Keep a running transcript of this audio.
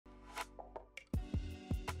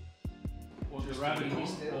The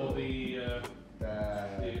Radinor or the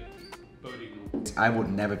Bodignor? I would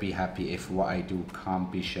never be happy if what I do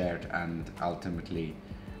can't be shared and ultimately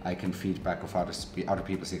I can feedback of other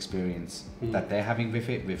people's experience that they're having with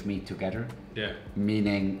it, with me together. Yeah.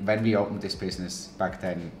 Meaning, when we opened this business back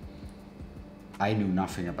then, I knew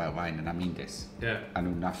nothing about wine, and I mean this. Yeah. I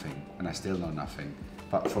knew nothing, and I still know nothing.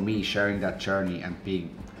 But for me, sharing that journey and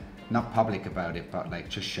being not public about it, but like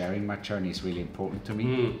just sharing my journey is really important to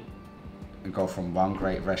me. And go from one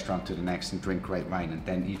great restaurant to the next and drink great wine, and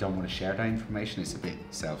then you don't want to share that information. It's a bit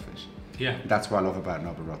selfish. Yeah. That's what I love about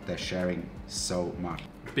Noble Rot. They're sharing so much.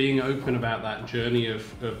 Being open about that journey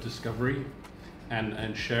of discovery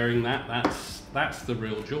and sharing that's the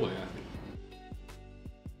real joy, I think.